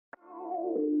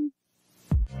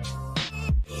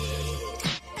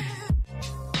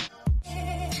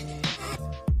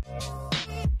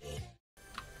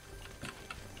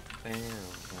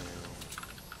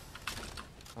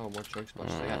chug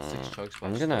splashes. I got 6 chug I'm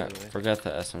splashes. gonna by the way. forget the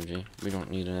SMG. We don't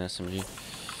need an SMG.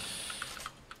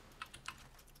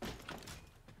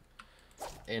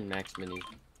 And max mini.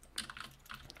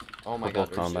 Oh my Purple god,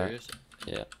 are you combat. serious?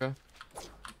 Yeah. Okay.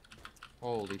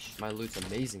 Holy sh! My loot's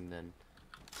amazing then.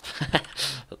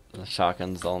 The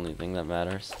shotgun's the only thing that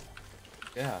matters.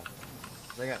 Yeah.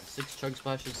 'Cause I got 6 chug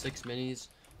splashes, 6 minis,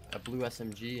 a blue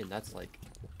SMG, and that's like,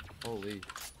 holy.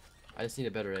 I just need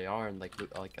a better AR and like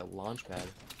a launch pad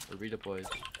for redeploys.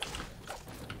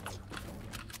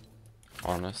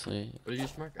 Honestly, What did you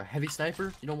just mark? A heavy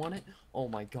sniper? You don't want it? Oh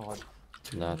my god.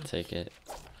 do not take it.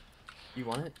 You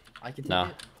want it? I can take Nah.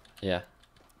 it? Yeah.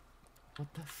 What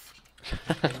the f?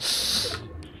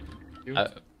 You?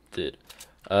 Dude.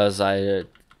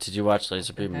 Did you watch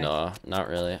Laser Beam? No, not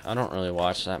really. I don't really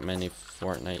watch that many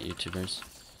Fortnite YouTubers.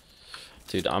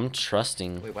 Dude, I'm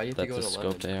trusting Wait, why do you have that to go the to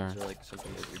 11? scoped AR. Is there like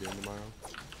something that you're doing tomorrow?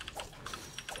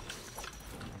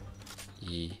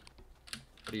 Yee.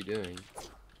 What are you doing?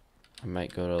 I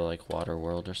might go to like Water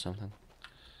World or something.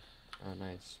 Oh,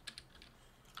 nice.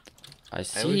 I I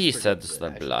see, always said forget the that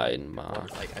I should blind buy- man.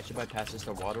 Like, I should buy passes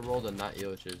to Waterworld and not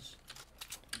Illich's.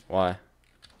 Why?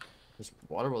 Because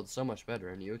Waterworld's so much better,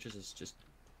 and Illich's is just...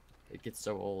 It gets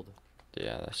so old.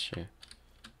 Yeah, that's true.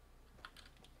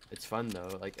 It's fun,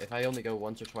 though. Like, if I only go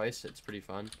once or twice, it's pretty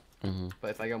fun. But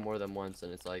if I go more than once,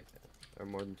 then it's like... Or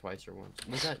more than twice or once.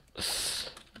 What's that?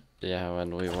 Yeah,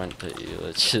 when we went to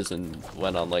Elitch's and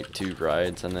went on like 2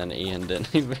 rides, and then Ian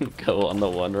didn't even go on the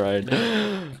one ride.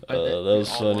 That was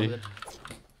all funny. wanted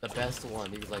the best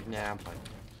one. He was like, nah, I'm fine.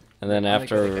 And then I'm gonna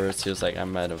go afterwards, he was like,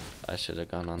 I should have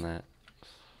gone on that.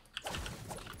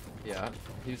 Yeah.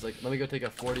 He was like, let me go take a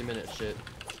 40-minute shit.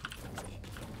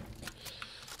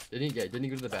 Didn't he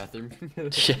go to the bathroom?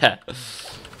 Yeah.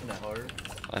 Isn't that hard?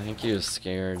 I think he was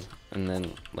scared, and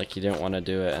then like he didn't want to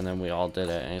do it, and then we all did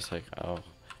it, and he's like, oh,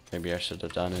 maybe I should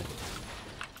have done it.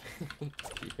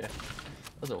 Yeah.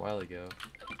 That was a while ago.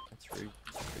 That's crazy.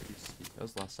 That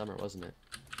was last summer, wasn't it?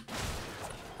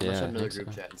 I'm Yeah, gonna I start another think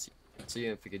group so. chat and see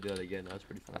if we could do that again. That was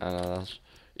pretty fun. I don't know,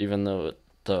 even though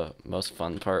the most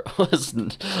fun part was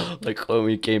like when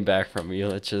we came back from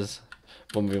Elitch's,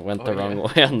 when we went the wrong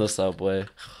way on the subway.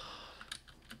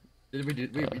 Did we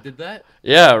did that?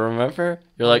 Yeah, remember?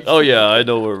 You're like, oh yeah, I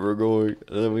know where we're going.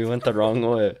 And then we went the wrong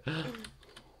way.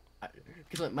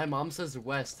 Because like, my mom says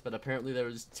west, but apparently there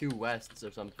was 2 wests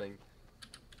or something.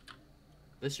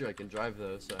 This year I can drive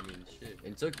though, so I mean, shit.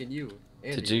 And so can you.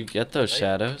 Andy, Did you get those right?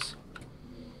 shadows?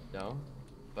 No,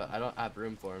 but I don't have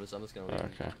room for him, so I'm just gonna leave.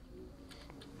 Okay.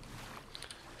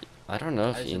 I don't know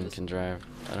if I just Ian did this- can drive.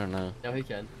 I don't know. No, he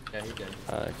can. Yeah, he can.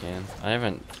 I can. I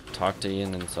haven't talked to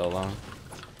Ian in so long.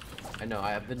 I know.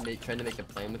 I have been trying to make a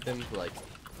plan with him for like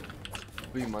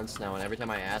 3 months now, and every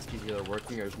time I ask, he's either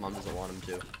working or his mom doesn't want him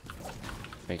to.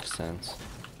 Makes sense.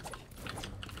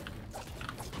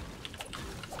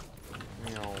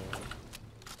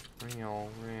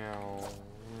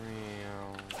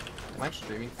 Am I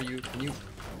streaming for you? Can you?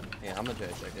 Yeah, I'm gonna try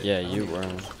to check it. Yeah, I don't you even-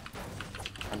 were.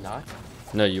 I'm not.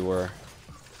 No, you were.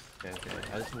 Okay, okay.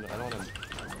 I don't want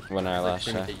to. When I last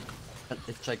streaming checked.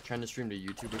 It's like trying to stream to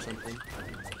YouTube or something.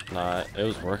 Nah, it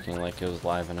was working, like it was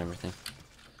live and everything.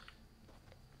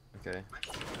 Okay.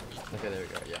 Okay, there we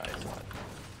go. Yeah, I saw it.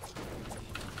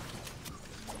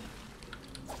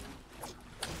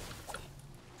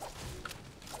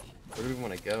 Where do we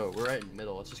want to go? We're right in the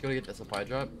middle. Let's just go to get the supply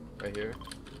drop right here.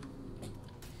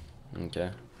 Okay.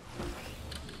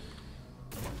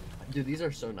 Dude, these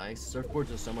are so nice.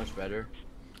 Surfboards are so much better.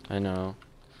 I know.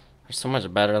 They're so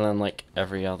much better than like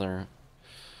every other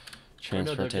I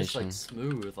know, they're just transportation. like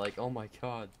smooth. Like, oh my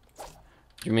god.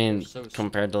 You mean they're so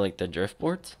compared to like the drift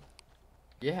boards?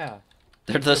 Yeah.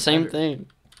 They're the same better. thing.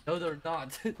 No, they're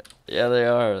not. Yeah, they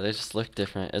are. They just look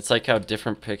different. It's like how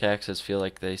different pickaxes feel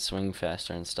like they swing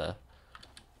faster and stuff.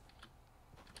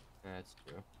 That's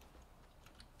true.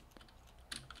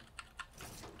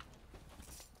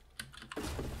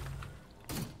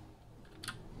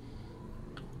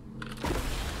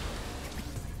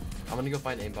 I'm gonna go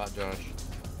find aimbot Josh.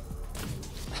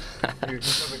 Here,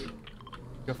 just over here.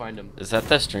 Go find him. Is that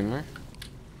the streamer?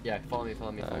 Yeah, follow me,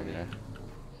 follow me, follow me. Okay.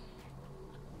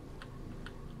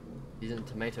 He's in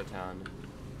Tomato Town.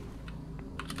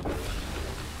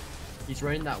 He's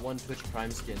wearing that one Twitch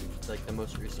Prime skin, like the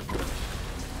most recent one.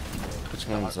 Which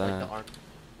The one's like that? the arm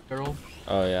girl.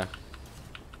 Oh yeah.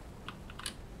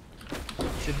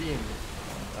 Should be in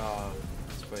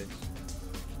this place.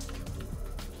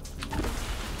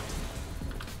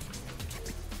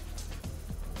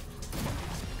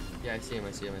 Yeah, I see him,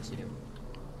 I see him, I see him.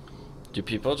 Do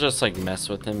people just like mess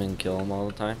with him and kill him all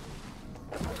the time?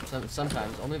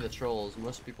 Sometimes only the trolls.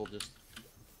 Most people just.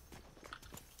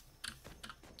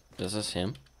 Is this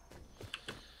him?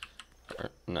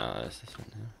 No, this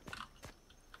isn't him.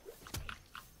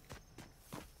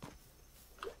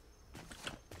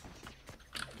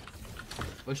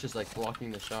 Bush is like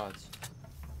blocking the shots.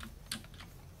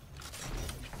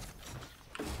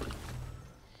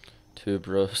 Two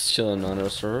bros chilling on a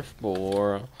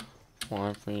surfboard.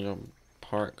 Why freedom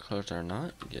park? Cause they're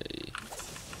not gay.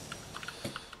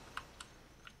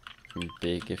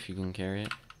 Big if you can carry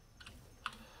it.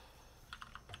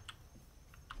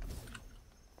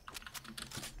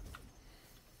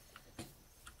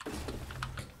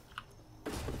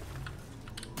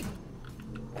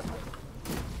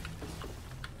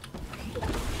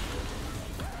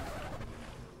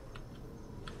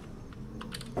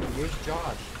 Where's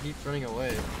Josh? He keeps running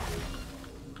away.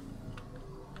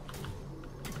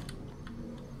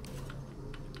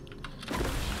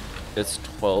 It's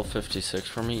 12:56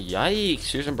 for me.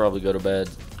 Yikes! You should probably go to bed,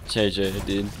 JJ,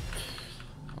 dude.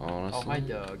 Honestly. Oh, hi,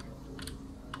 Doug.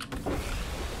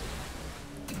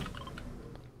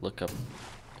 Look up.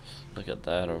 Look at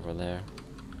that over there.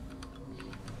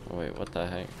 Oh, wait, what the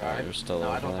heck? Oh, you're still no,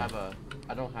 over I don't there. have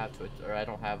I don't have Twitch, or I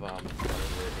don't have whatever it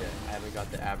yet. I haven't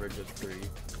got the average of 3.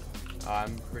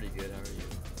 I'm pretty good. How are you?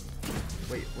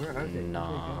 Wait, where are they?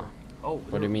 Nah. Oh,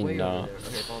 What do you mean, nah?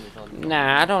 Okay, follow me.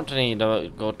 Nah, I don't need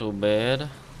to go to bed.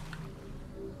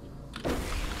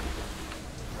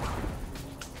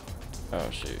 Oh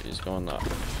shoot, he's going up.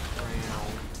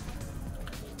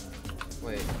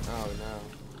 Wait, oh no.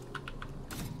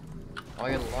 Oh,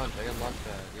 I got a launch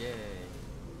pad, yay.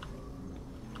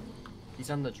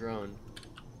 He's on the drone.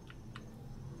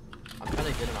 I'm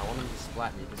trying to get him, I want him to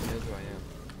splat me because he knows who I am.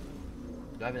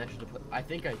 Do I have an extra to put? I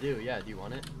think I do, yeah, do you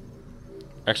want it?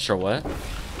 Extra what?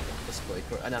 Display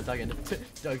cord. I'm talking to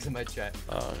Doug's in my chat.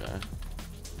 Oh, okay.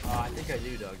 I think I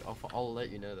do, Doug. I'll let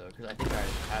you know though, because I think I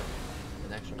have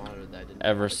an extra monitor that I didn't.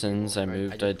 Ever since I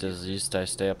moved, I diseased, I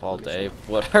stay up all day.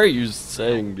 What are you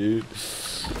saying, dude?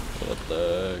 What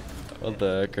the heck? What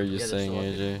the heck are you saying,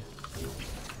 AJ?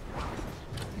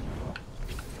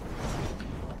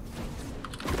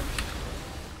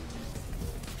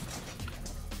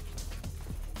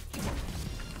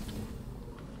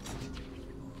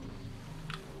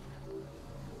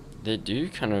 They do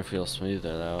kind of feel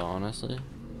smoother though, honestly.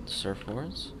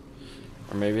 Surfboards?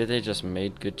 Or maybe they just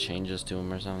made good changes to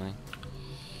them or something.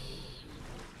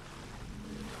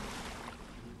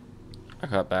 I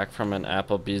got back from an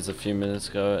Applebee's a few minutes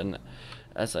ago, and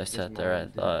as I sat there, I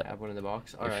thought, have one in the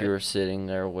box. if you were sitting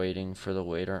there waiting for the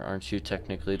waiter, aren't you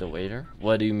technically the waiter?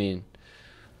 What do you mean?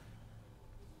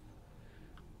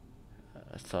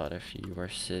 I thought if you were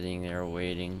sitting there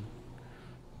waiting.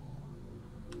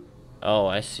 Oh,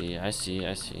 I see.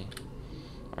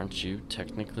 Aren't you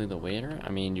technically the waiter?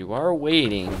 I mean, you are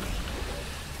waiting,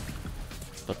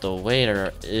 but the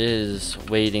waiter is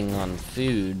waiting on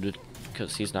food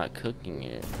because he's not cooking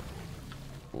it.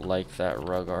 Like that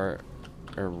Rugrat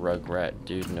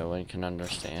dude no one can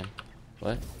understand.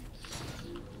 What?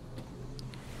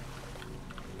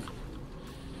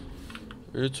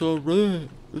 It's alright.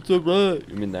 It's alright.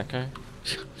 You mean that guy?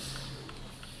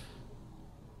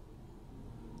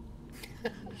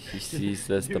 He sees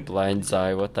this, the blind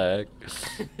eye. What the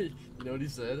heck? You know what he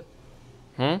said?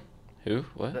 Hmm? Who?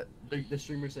 What? The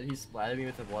streamer said he splatted me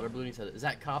with a water balloon. He said, "Is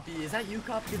that copy? Is that you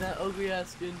copying that ugly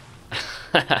ass skin?"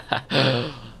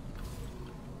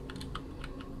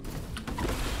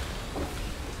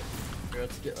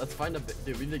 Here, let's find a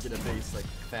dude. We need to get a base like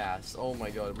fast. Oh my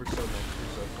god, we're so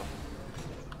fun.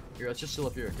 Here, let's just chill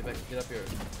up here. Get up here.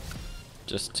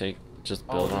 Just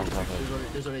build on top of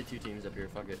it. There's already 2 teams up here.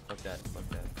 Fuck it. Fuck that.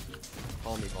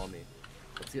 Follow me.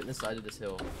 Let's get in the side of this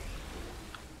hill.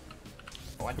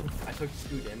 Oh, I took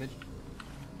 2 damage.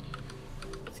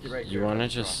 Let's get right here. You wanna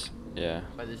just, yeah.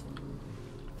 By this.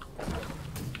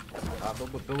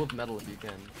 Build with metal if you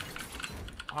can.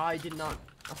 I did not.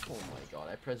 Oh my god,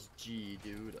 I pressed G,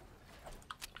 dude.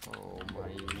 Oh my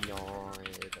god.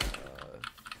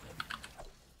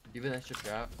 Do you have an extra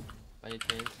trap by any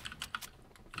chance?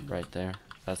 Right there.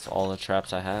 That's all the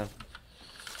traps I have.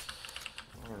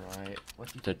 Alright.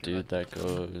 The dude that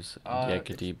goes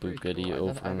yakety bookety cool.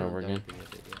 over and over again.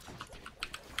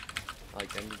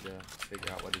 Like, I need to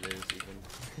figure out what it is even.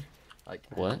 Like,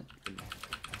 what?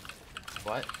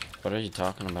 What? What are you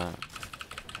talking about?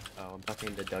 Oh, I'm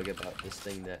talking to Doug about this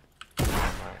thing that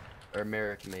or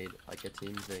Merrick made, like a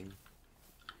team thing.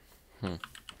 Hmm.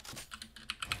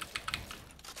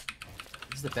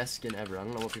 This is the best skin ever. I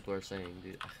don't know what people are saying,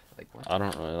 dude. Like, what? I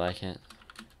don't really like it.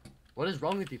 What is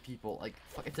wrong with you people? Like,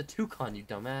 fuck, it's a toucan, you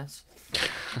dumbass.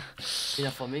 Yeah,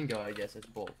 Flamingo, I guess. It's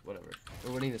both. Whatever.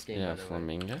 We're winning this game, Yeah, by the way.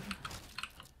 Flamingo.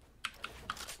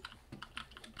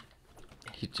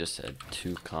 He just said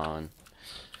toucan.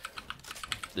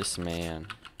 This man.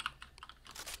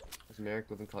 Does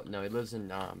Merrick live in No, he lives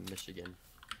in Michigan.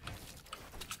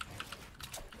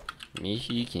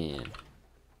 Michigan.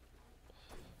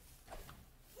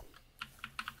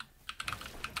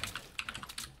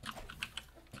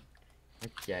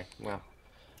 Okay, well.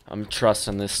 I'm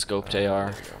trusting this scoped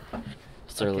AR. There we go.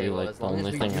 It's literally Okay, well, like as the long as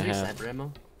only we thing I can use have. sniper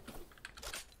ammo.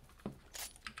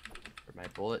 For my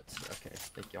bullets. Okay,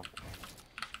 thank y'all.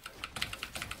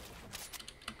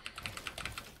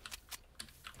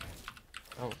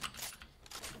 Oh.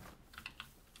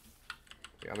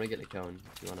 Here, I'm gonna get a cone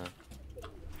if you wanna.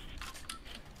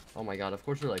 Oh my god, of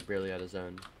course we're like barely out of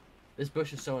zone. This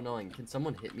bush is so annoying. Can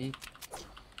someone hit me?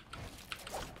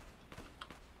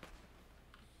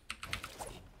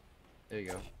 There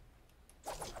you go.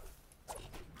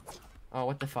 Oh,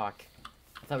 what the fuck?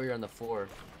 I thought we were on the floor.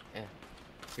 Eh.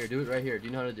 Here, do it right here. Do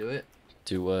you know how to do it?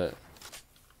 Do what?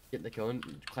 Get the cone,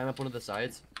 climb up one of the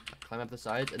sides, climb up the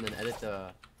sides, and then edit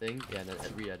the thing. Yeah, and then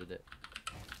re-edit it.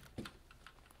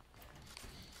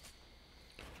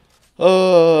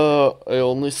 I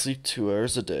only sleep 2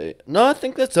 hours a day. No, I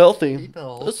think that's healthy.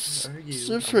 People, That's where are you? seems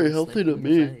I'm very gonna healthy snipe to you in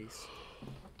the me. face.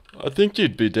 I think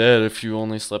you'd be dead if you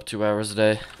only slept 2 hours a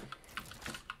day.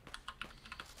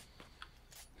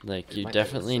 Like, Dude, you my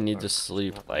definitely nose need so to far.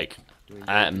 sleep, Not like, doing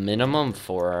at good. minimum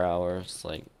 4 hours.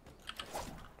 Like,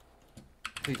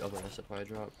 Please open a supply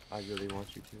drop. I really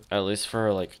want you to. at least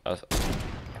for, like, I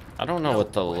don't know No,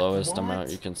 what the what? lowest amount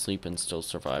What? you can sleep and still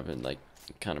survive and, like,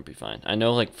 kind of be fine. I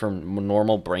know, like, for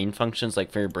normal brain functions, like,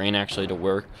 for your brain actually to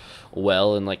work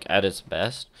well and, like, at its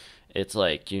best, it's,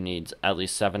 like, you need at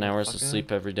least 7 hours to Motherfucker.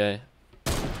 sleep every day.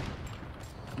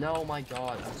 No, my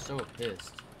god, I'm so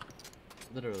pissed.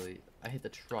 Literally, I hit the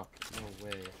truck. No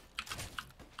way.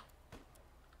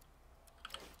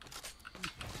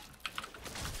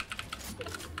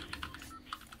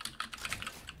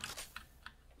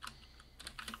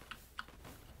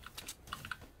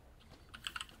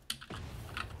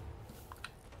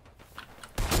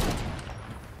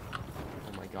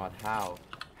 Oh my god, how?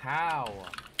 How?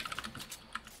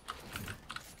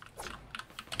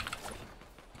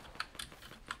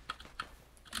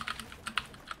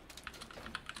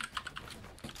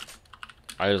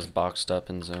 I just boxed up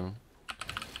in zone.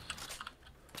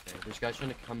 Okay, this guy's trying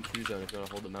to come to zone if you want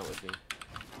to hold him out with me.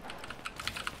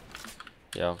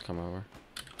 Yeah, I'll come over.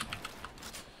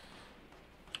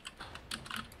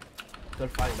 They're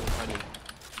fighting, they're fighting.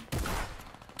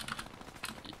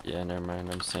 Yeah, never mind.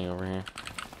 I'm staying over here.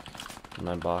 In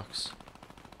my box.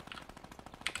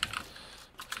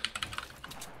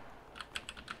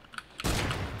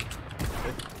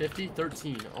 Fif- 50,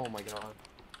 13. Oh my god.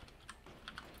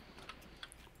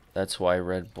 That's why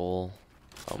Red Bull.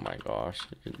 Oh my gosh.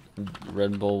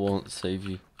 Red Bull won't save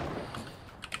you.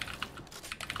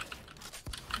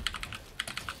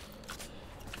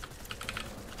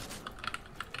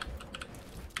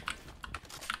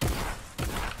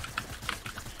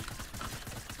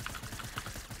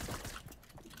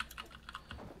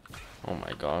 Oh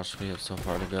my gosh, we have so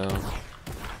far to go.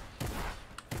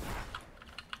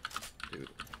 Dude.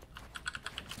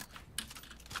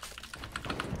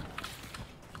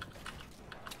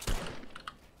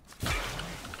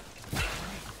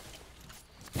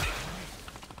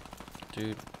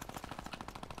 Dude.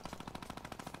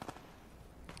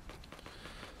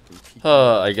 Dude,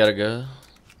 I gotta go.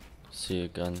 See a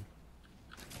gun.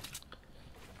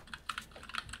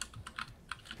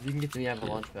 If you can get to me, I have a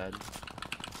Yeah. launch pad.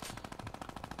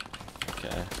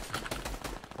 Okay.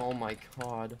 Oh my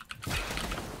god.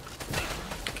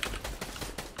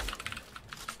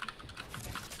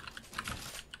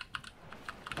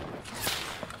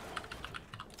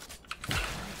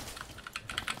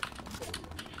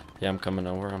 Yeah, I'm coming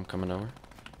over. I'm coming over.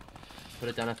 Put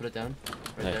it down, I put it down.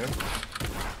 Right Hey. there.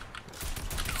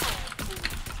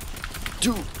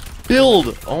 Dude,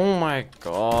 build! Oh my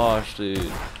gosh,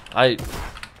 dude. I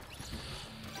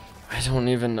don't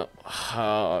even know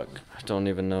how. I don't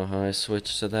even know how I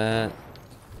switched to that.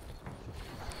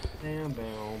 Bam,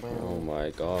 bam, bam. Oh my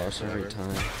gosh, every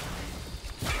Whatever. time.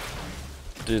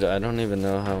 Dude, I don't even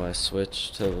know how I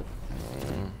switched to.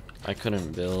 I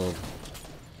couldn't build.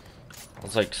 I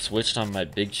was like switched on my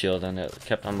big shield and it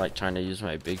kept on like trying to use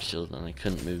my big shield and I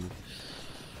couldn't move.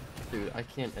 Dude, I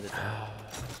can't edit that.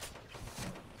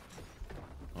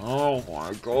 Oh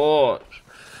my gosh.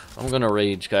 I'm gonna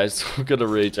rage, guys. I'm gonna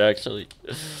rage actually.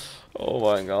 Oh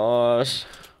my gosh.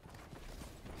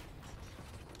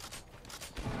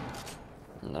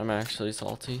 I'm actually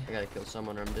salty. I gotta kill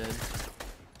someone or I'm dead.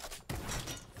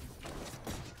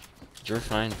 You're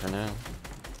fine for now.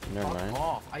 Never Fuck mind.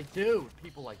 off. I do.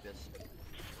 People like this.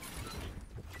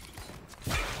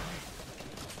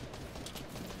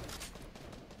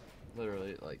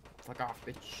 Literally, like, fuck off,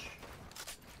 bitch.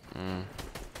 Mm.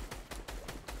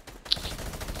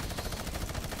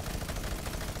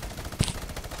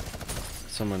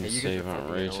 Someone Hey, you save guys are on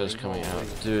fucking Rage is annoying. coming Go out. away.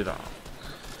 Dude.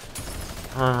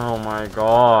 Oh my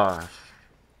gosh.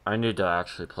 I need to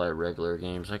actually play regular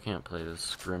games. I can't play this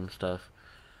scrim stuff.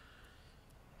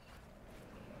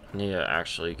 I need to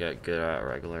actually get good at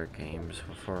regular games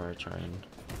before I try and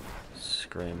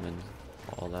scrim and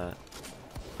all that.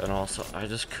 And also, I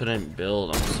just couldn't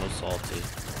build. I'm so salty.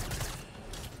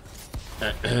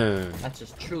 That's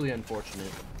just truly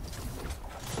unfortunate.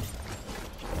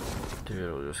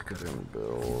 Dude, I just couldn't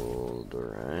build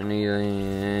or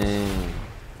anything.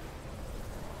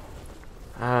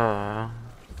 Ah.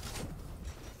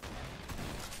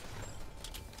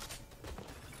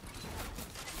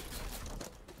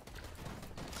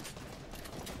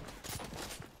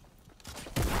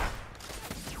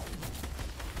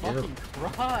 Fucking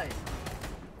Christ.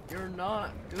 You're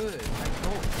not good. I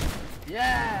don't.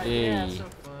 Yeah, yeah, Hey. so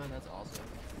fun. That's awesome.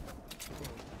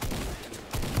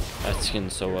 That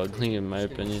skin's so ugly in my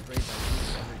Just getting opinion.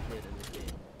 sprayed by every kid in this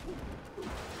game.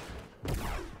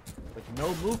 With no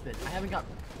movement. I haven't got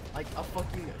like a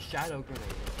fucking shadow grenade.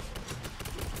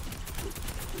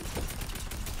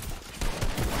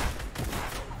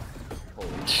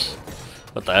 Holy shit.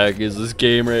 What the heck is this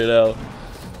game right now?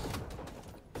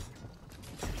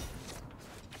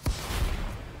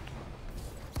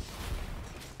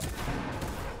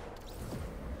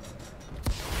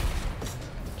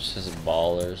 Just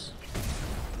ballers.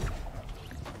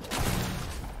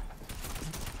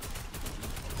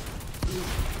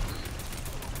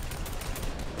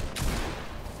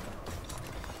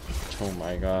 Oh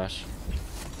my gosh.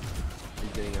 Are you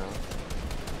getting out?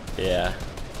 Yeah.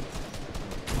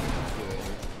 Good.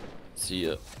 See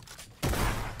ya.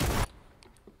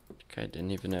 Guy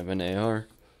didn't even have an AR.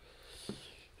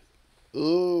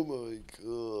 Oh my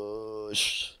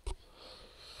gosh.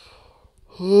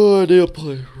 Oh, I need to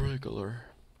play regular.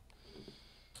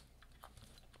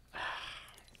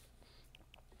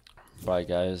 Bye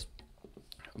guys.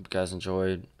 Hope you guys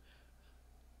enjoyed.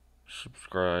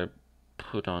 Subscribe.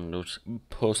 Put on those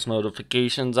post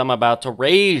notifications. I'm about to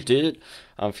rage, dude.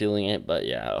 I'm feeling it, but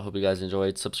yeah, I hope you guys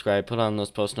enjoyed. Subscribe, put on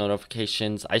those post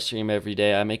notifications. I stream every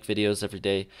day. I make videos every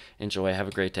day. Enjoy. Have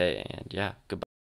a great day, and yeah, goodbye.